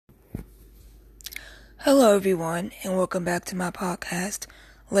Hello, everyone, and welcome back to my podcast,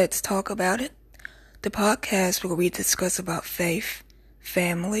 Let's Talk About It, the podcast where we discuss about faith,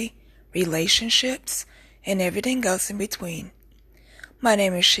 family, relationships, and everything else in between. My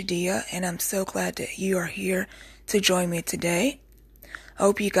name is Shadia, and I'm so glad that you are here to join me today. I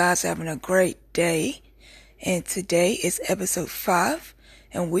hope you guys are having a great day, and today is episode 5,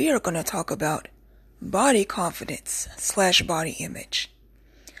 and we are going to talk about body confidence / body image.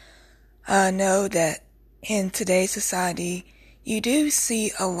 I know that in today's society, you do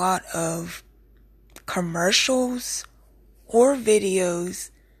see a lot of commercials or videos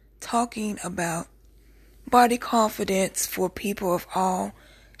talking about body confidence for people of all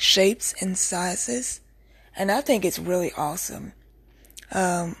shapes and sizes. And I think it's really awesome.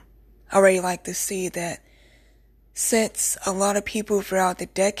 I really like to see that since a lot of people throughout the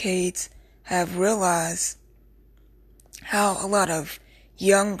decades have realized how a lot of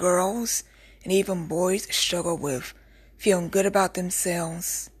young girls and even boys struggle with feeling good about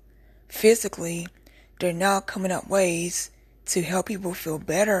themselves physically, they're now coming up ways to help people feel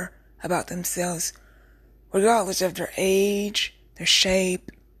better about themselves, regardless of their age, their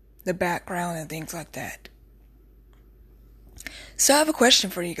shape, the background, and things like that. So I have a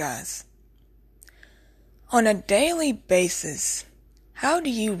question for you guys. On a daily basis, how do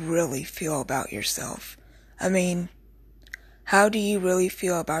you really feel about yourself? How do you really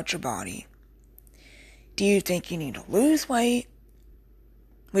feel about your body? Do you think you need to lose weight?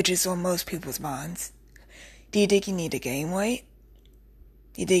 Which is on most people's minds. Do you think you need to gain weight?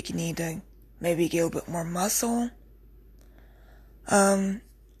 Do you think you need to maybe get a little bit more muscle? I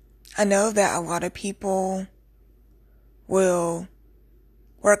know that a lot of people will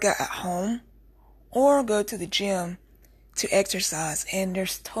work out at home or go to the gym to exercise, and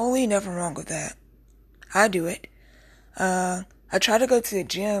there's totally nothing wrong with that. I do it. I try to go to the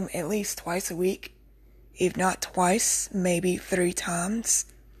gym at least twice a week. If not twice, maybe 3 times.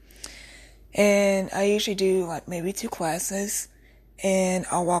 And I usually do like maybe 2 classes. And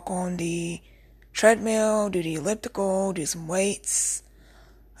I'll walk on the treadmill, do the elliptical, do some weights,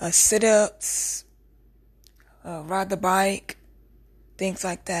 sit-ups, ride the bike, things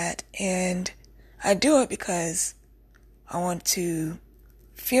like that. And I do it because I want to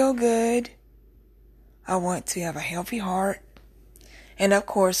feel good. I want to have a healthy heart. And of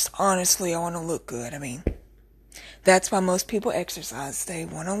course, honestly, I want to look good. That's why most people exercise. They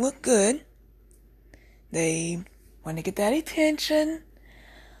want to look good. They want to get that attention.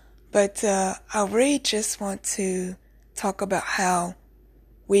 But I really just want to talk about how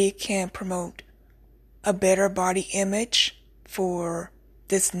we can promote a better body image for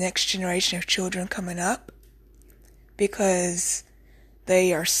this next generation of children coming up. Because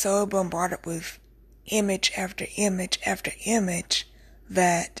they are so bombarded with image after image after image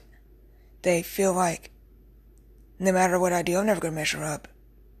that they feel like no matter what I do, I'm never going to measure up.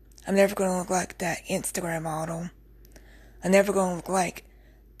 I'm never going to look like that Instagram model. I'm never going to look like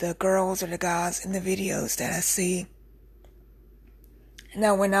the girls or the guys in the videos that I see.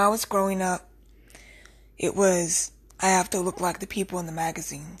 Now, when I was growing up, I have to look like the people in the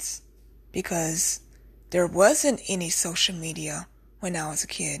magazines because there wasn't any social media when I was a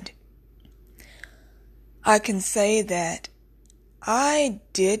kid. I can say that I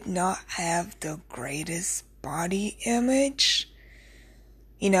did not have the greatest body image.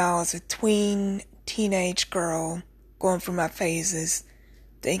 I was a teenage girl going through my phases,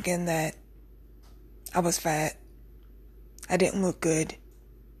 thinking that I was fat. I didn't look good.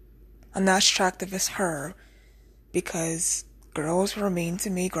 I'm not as attractive as her because girls were mean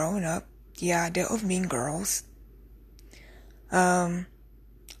to me growing up. Yeah, I dealt with mean girls.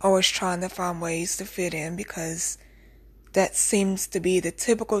 Always trying to find ways to fit in because that seems to be the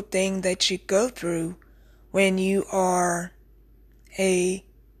typical thing that you go through when you are a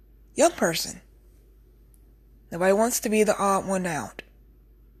young person. Nobody wants to be the odd one out.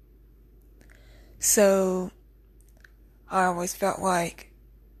 So I always felt like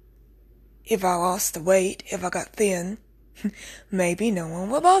if I lost the weight, if I got thin, maybe no one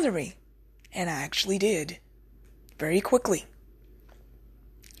would bother me. And I actually did. Very quickly.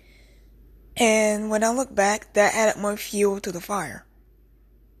 And when I look back, that added more fuel to the fire.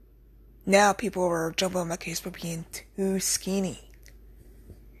 Now people are jumping on my case for being too skinny.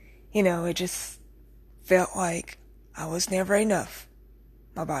 It just felt like I was never enough.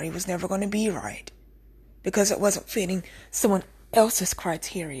 My body was never going to be right. Because it wasn't fitting someone else's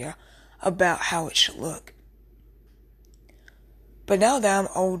criteria about how it should look. But now that I'm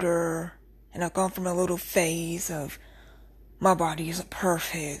older and I've gone from a little phase of my body isn't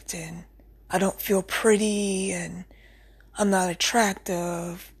perfect and I don't feel pretty and I'm not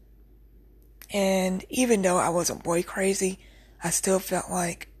attractive And even though I wasn't boy crazy, I still felt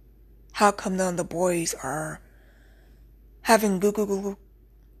like, how come none of the boys are having goo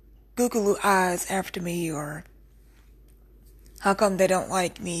eyes after me, or how come they don't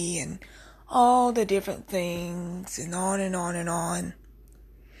like me, and all the different things, and on and on and on.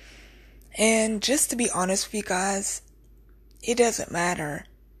 And just to be honest with you guys, it doesn't matter.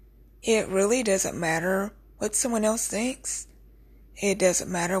 It really doesn't matter what someone else thinks. It doesn't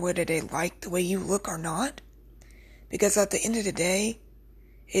matter whether they like the way you look or not. Because at the end of the day,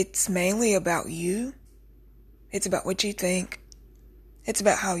 it's mainly about you. It's about what you think. It's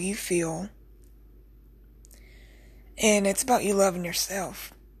about how you feel. And it's about you loving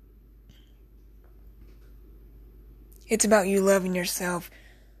yourself. It's about you loving yourself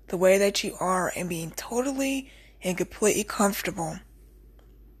the way that you are and being totally and completely comfortable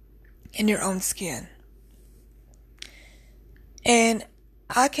in your own skin. And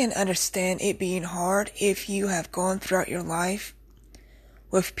I can understand it being hard if you have gone throughout your life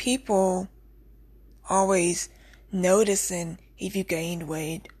with people always noticing if you gained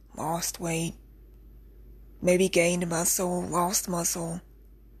weight, lost weight, maybe gained muscle, lost muscle.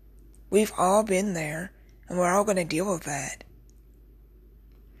 We've all been there, and we're all going to deal with that.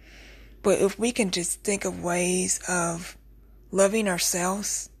 But if we can just think of ways of loving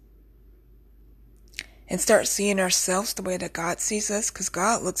ourselves and start seeing ourselves the way that God sees us, because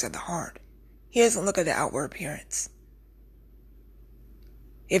God looks at the heart. He doesn't look at the outward appearance.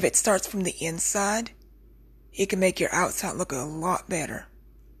 If it starts from the inside, it can make your outside look a lot better.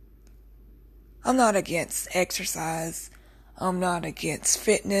 I'm not against exercise. I'm not against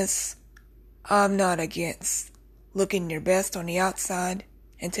fitness. I'm not against looking your best on the outside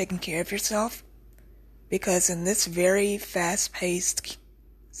and taking care of yourself. Because in this very fast-paced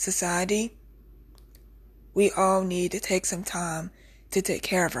society, we all need to take some time to take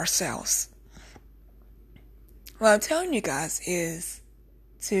care of ourselves. What I'm telling you guys is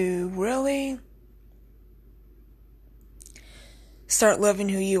to really start loving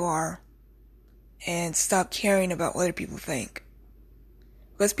who you are and stop caring about what other people think.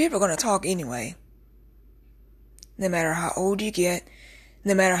 Because people are going to talk anyway. No matter how old you get,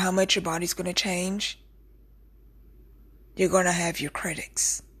 no matter how much your body's going to change, you're going to have your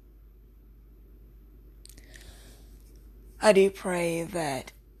critics. I do pray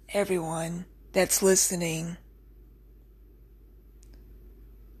that everyone that's listening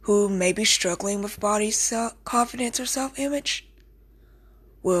who may be struggling with body confidence or self-image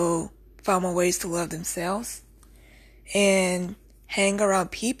will find more ways to love themselves and hang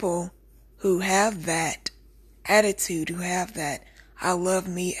around people who have that attitude, who have that I love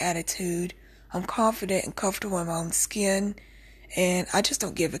me attitude. I'm confident and comfortable in my own skin, and I just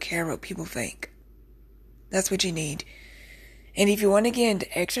don't give a care what people think. That's what you need. And if you want to get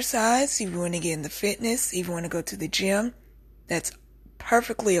into exercise, if you want to get into fitness, if you want to go to the gym, that's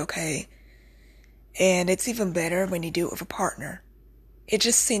perfectly okay. And it's even better when you do it with a partner. It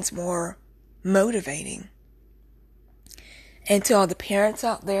just seems more motivating. And to all the parents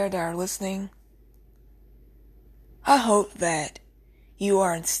out there that are listening, I hope that you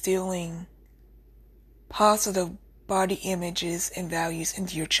are instilling positive body images and values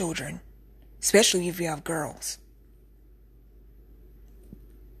into your children, especially if you have girls.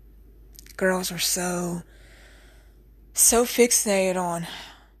 Girls are so fixated on,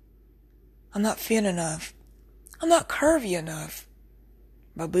 I'm not thin enough. I'm not curvy enough.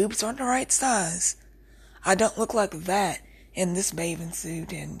 My boobs aren't the right size. I don't look like that in this bathing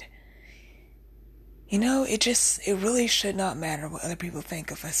suit. And, it really should not matter what other people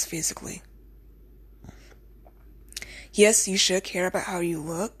think of us physically. Yes, you should care about how you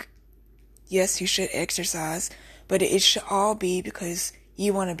look. Yes, you should exercise. But it should all be because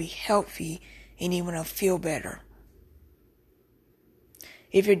you want to be healthy and you want to feel better.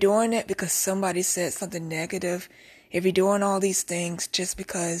 If you're doing it because somebody said something negative, if you're doing all these things just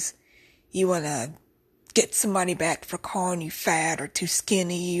because you want to get somebody back for calling you fat or too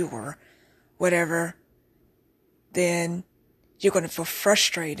skinny or whatever, then you're going to feel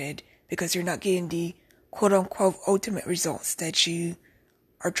frustrated because you're not getting the quote-unquote ultimate results that you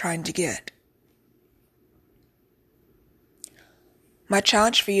are trying to get. My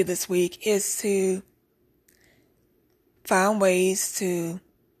challenge for you this week is to find ways to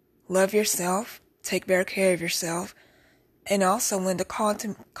love yourself, take better care of yourself, and also lend a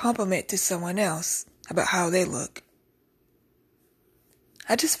compliment to someone else about how they look.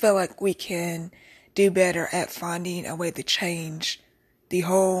 I just feel like we can do better at finding a way to change the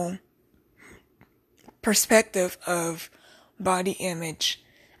whole perspective of body image,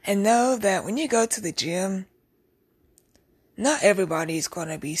 and know that when you go to the gym, not everybody is going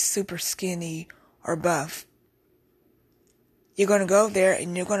to be super skinny or buff. You're going to go there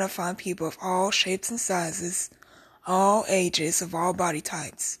and you're going to find people of all shapes and sizes, all ages, of all body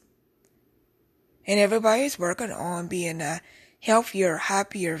types. And everybody's working on being a healthier,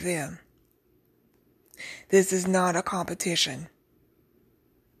 happier them. This is not a competition.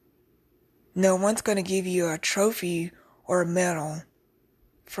 No one's going to give you a trophy or a medal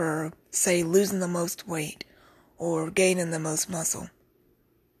for, say, losing the most weight or gaining the most muscle.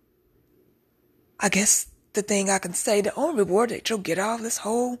 I guess the thing I can say, the only reward that you'll get out of this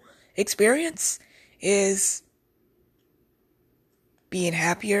whole experience is being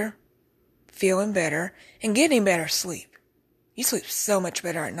happier, feeling better, and getting better sleep. You sleep so much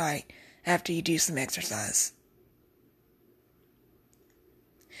better at night after you do some exercise.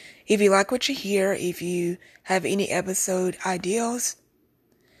 If you like what you hear, if you have any episode ideas,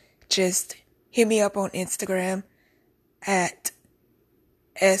 just hit me up on Instagram at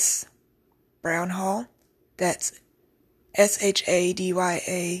sbrownhall. That's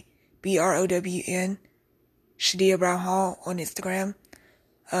SHADYABROWN, Shadia Brown Hall on Instagram.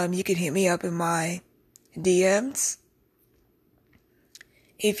 You can hit me up in my DMs.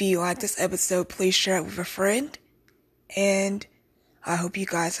 If you like this episode, please share it with a friend. And I hope you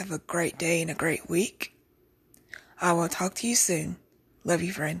guys have a great day and a great week. I will talk to you soon. Love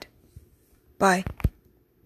you, friend. Bye.